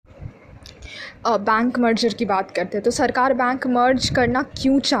Bank merger की बात करते हैं तो सरकार बैंक मर्ज करना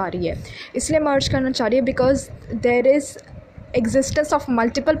क्यों चाह रही है? इसलिए मर्ज करना चाह रही है because there is existence of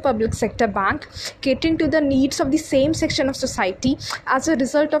multiple public sector bank catering to the needs of the same section of society, as a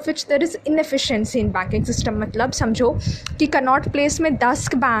result of which there is inefficiency in banking system. मतलब समझो कि कनॉट प्लेस में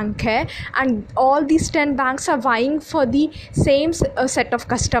 10 bank है and all these 10 banks are vying for the same set of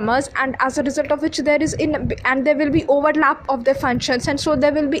customers, and as a result of which there is and there will be overlap of the functions, and so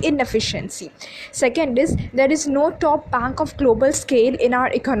there will be inefficiency. Second is there is no top bank of global scale in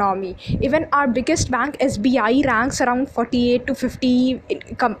our economy. Even our biggest bank SBI ranks around 48 to 50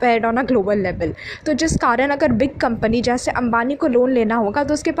 compared on a global level. तो जिस कारण अगर big company जैसे अंबानी को loan लेना होगा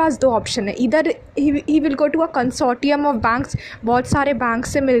तो उसके पास 2 ऑप्शन है, इधर he will go to a consortium of banks, बहुत सारे बैंक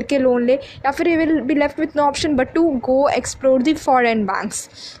से मिलके लोन ले, या फिर he will be left with no option but to go explore the foreign banks.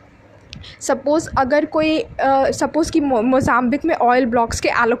 Suppose अगर कोई सपोज़ कि मोज़ाम्बिक में ऑयल ब्लॉक्स के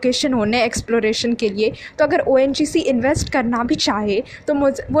एलोकेशन होने एक्सप्लोरेशन के लिए, तो अगर ONGC इन्वेस्ट करना भी चाहे तो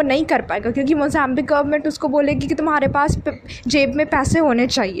वो नहीं कर पाएगा, क्योंकि मोज़ाम्बिक गवर्नमेंट उसको बोलेगी कि तुम्हारे पास जेब में पैसे होने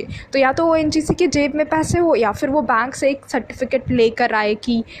चाहिए. तो या तो ONGC के जेब में पैसे हो, या फिर वो बैंक से एक सर्टिफिकेट लेकर आए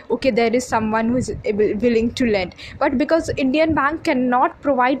कि okay there is someone who is willing to lend. But because Indian bank can not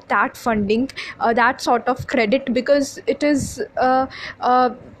provide that funding, that sort of credit, because it is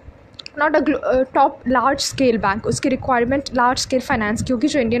not a top large scale bank. उसकी requirement large scale finance की होगी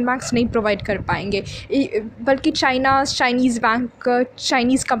जो Indian banks नहीं provide कर पाएंगे, बल्कि Chinese bank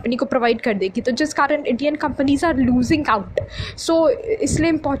Chinese company को provide कर देगी, तो जिस कारण Indian companies are losing out. सो इसलिए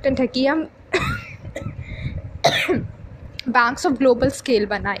इम्पॉर्टेंट है कि हम बैंक्स ऑफ ग्लोबल स्केल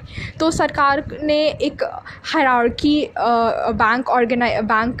बनाए. तो सरकार ने एक हायरार्की बैंक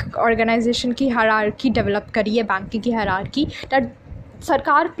ऑर्गेनाइजेशन की हायरार्की डेवलप करी है, बैंकिंग की हायरार्की. दैट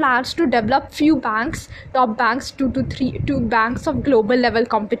सरकार plans to develop few banks, top banks, 2 banks of global level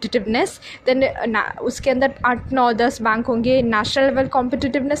competitiveness. Then उसके अंदर 8-9-10 बैंक होंगे national level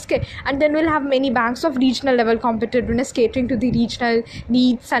competitiveness के, and then we'll have many banks of regional level competitiveness catering to the regional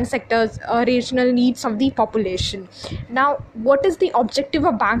needs and sectors, regional needs of the population. Now, what is the objective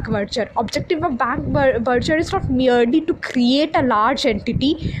of bank merger? Objective of bank merger is not merely to create a large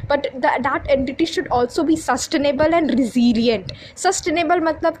entity, but that entity should also be sustainable and resilient. Sustainable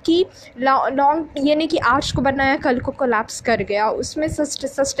मतलब कि long, ये नहीं कि आज को बनाया कल को कोलैप्स कर गया, उसमें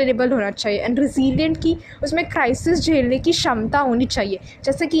सस्टेनेबल होना चाहिए. एंड रिजिलियंट की उसमें क्राइसिस झेलने की क्षमता होनी चाहिए.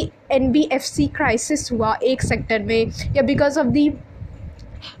 जैसे कि NBFC क्राइसिस हुआ एक सेक्टर में, या because of the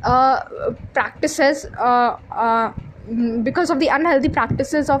practices, because of the unhealthy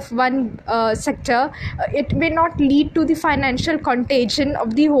practices of one sector, it may not lead to the financial contagion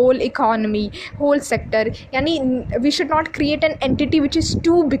of the whole economy, whole sector. Yani we should not create an entity which is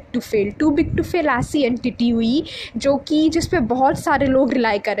too big to fail. Too big to fail ऐसी entity हुई जो कि जिस पे बहुत सारे लोग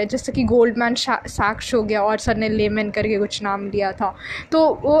rely कर रहे हैं, जैसे कि गोल्डमैन सैक्स हो गया और सर ने लेमन करके कुछ नाम लिया था. तो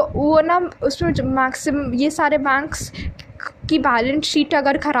वो ना उसमें मैक्सिमम ये सारे बैंक्स की बैलेंस शीट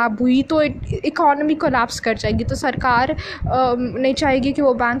अगर ख़राब हुई तो इकॉनमी कोलैप्स कर जाएगी. तो सरकार नहीं चाहेगी कि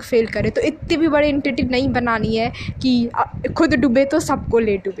वो बैंक फेल करे, तो इतनी भी बड़ी एंटिटी नहीं बनानी है कि खुद डूबे तो सबको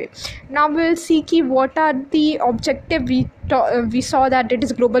ले डूबे. नाउ वी विल सी कि what are the objective. We saw that it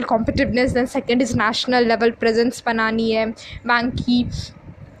is global competitiveness, then second is national level presence बनानी है बैंक की,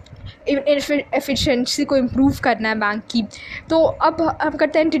 एफिशिएंसी को इम्प्रूव करना है बैंक की. तो अब हम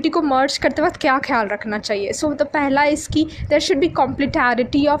करते हैं एंटिटी को मर्ज करते वक्त क्या ख्याल रखना चाहिए. सो तो पहला इसकी there should be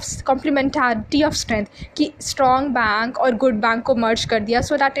complementarity of strength, कि स्ट्रॉन्ग बैंक और गुड बैंक को मर्ज कर दिया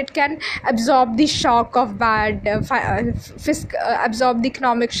so that it can absorb the shock of bad absorb the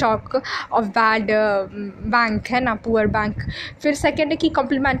economic shock of bad bank है ना, पुअर बैंक. फिर सेकेंड है कि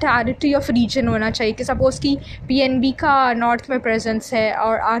कॉम्प्लीमेंटारिटी ऑफ रीजन होना चाहिए, कि सपोज़ कि PNB का नॉर्थ में प्रेजेंस है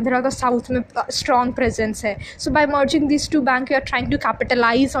और आंध्रा का साउथ में स्ट्रॉन्ग प्रेजेंस है. So by merging this two bank you are trying to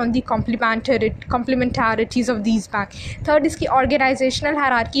capitalize on the complementarities of these bank. Third इसकी ऑर्गेनाइजेशनल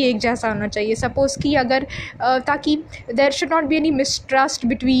हायरार्की एक जैसा होना चाहिए. सपोज़ कि अगर ताकि there should not be any mistrust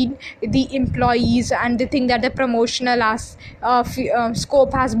between the employees and they think that the promotional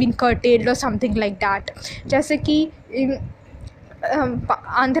scope has been curtailed और something like that. जैसे कि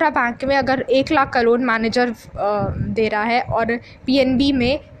आंध्रा बैंक में अगर 1 लाख का लोन मैनेजर दे रहा है और PNB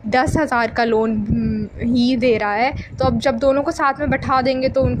में 10,000 का लोन ही दे रहा है, तो अब जब दोनों को साथ में बैठा देंगे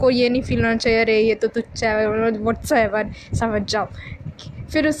तो उनको ये नहीं फील होना चाहिए अरे ये तो तुच्छ है व्हाट्सएवर, समझ जाओ.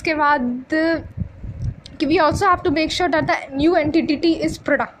 फिर उसके बाद कि we also have to make sure that the new entity is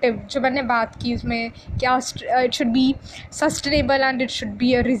productive. जो मैंने बात की उसमें क्या, it should be sustainable and it should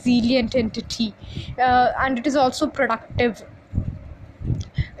be a resilient entity and it is also productive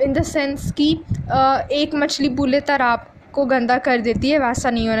in the sense कि एक मछली बुले तालाब को गंदा कर देती है, वैसा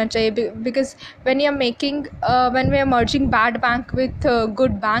नहीं होना चाहिए. Because when you are making when we are merging bad bank with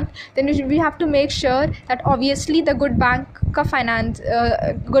good bank, then we have to make sure that obviously the good bank का finance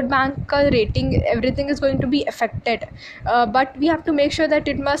good bank का rating, everything is going to be affected, but we have to make sure that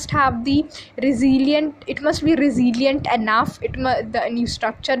it must have the it must be resilient enough, the new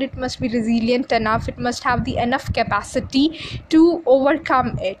structure, it must be resilient enough, it must have the enough capacity to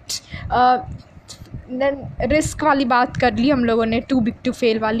overcome it. Then risk वाली बात कर ली हम लोगों ने, to big to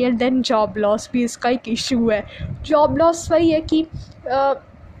fail वाली. And then job loss भी इसका एक इशू है. जॉब लॉस वही है कि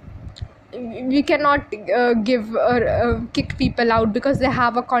we cannot give or kick people out because they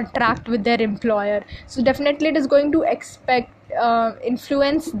have a contract with their employer. So definitely it is going to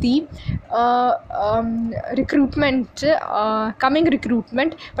influence the recruitment, coming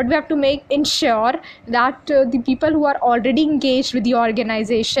recruitment. But we have to ensure that the people who are already engaged with the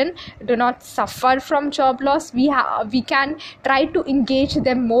organization do not suffer from job loss. We can try to engage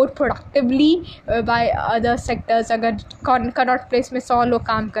them more productively by other sectors. अगर Connaught place में 100 लोग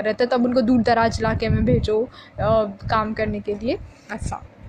काम कर रहे थे, तब उनको दूर दराज इलाके में भेजो काम करने के लिए, ऐसा.